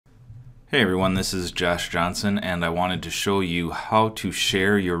Hey everyone, this is Josh Johnson, and I wanted to show you how to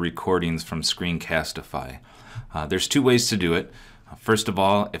share your recordings from ScreenCastify. There's two ways to do it. First of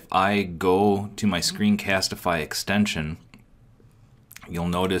all, if I go to my ScreenCastify extension, you'll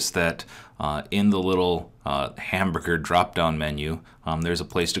notice that in the little hamburger drop-down menu, there's a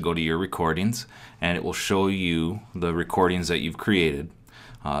place to go to your recordings, and it will show you the recordings that you've created.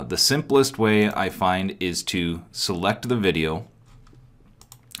 The simplest way I find is to select the video.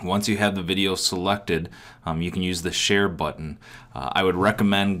 Once you have the video selected, you can use the share button. I would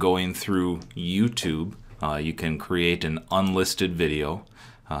recommend going through YouTube. You can create an unlisted video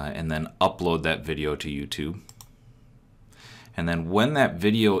and then upload that video to YouTube. And then when that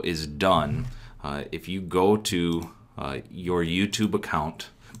video is done, if you go to your YouTube account,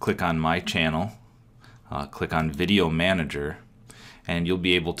 click on My Channel, click on Video Manager, and you'll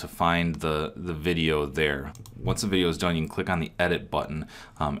be able to find the video there. Once the video is done, you can click on the edit button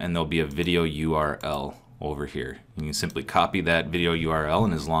and there'll be a video URL over here. You can simply copy that video URL,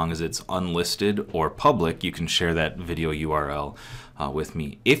 and as long as it's unlisted or public, you can share that video URL with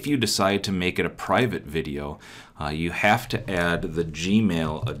me. If you decide to make it a private video, you have to add the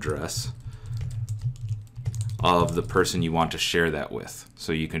Gmail address of the person you want to share that with.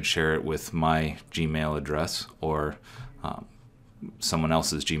 So you can share it with my Gmail address or someone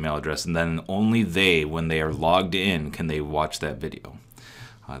else's Gmail address, and then only they, when they are logged in, can they watch that video.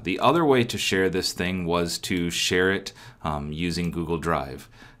 The other way to share this thing was to share it using Google Drive.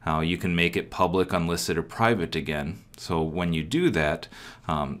 Now you can make it public, unlisted, or private again. So when you do that,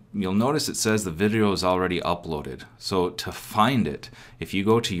 you'll notice it says the video is already uploaded. So to find it, if you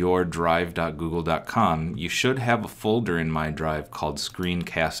go to yourdrive.google.com, you should have a folder in My Drive called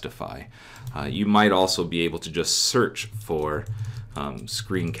ScreenCastify. You might also be able to just search for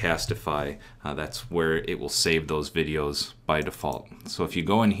ScreenCastify. That's where it will save those videos by default. So if you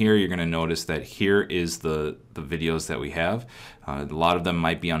go in here, you're going to notice that here is the videos that we have. A lot of them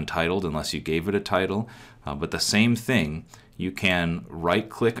might be untitled unless you gave it a title, but the same thing, you can right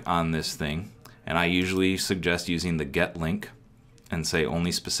click on this thing, and I usually suggest using the get link and say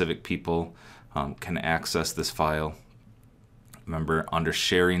only specific people can access this file. Remember, under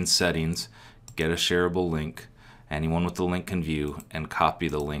sharing settings, get a shareable link. Anyone with the link can view, and copy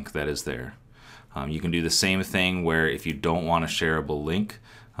the link that is there. You can do the same thing where if you don't want a shareable link,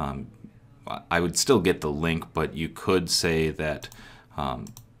 I would still get the link, but you could say that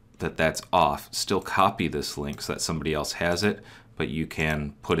that's off. Still copy this link so that somebody else has it, but you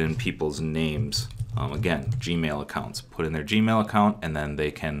can put in people's names. Again, Gmail accounts. Put in their Gmail account, and then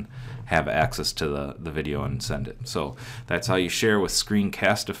they can have access to the video and send it. So that's how you share with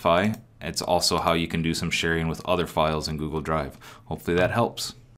ScreenCastify. It's also how you can do some sharing with other files in Google Drive. Hopefully that helps.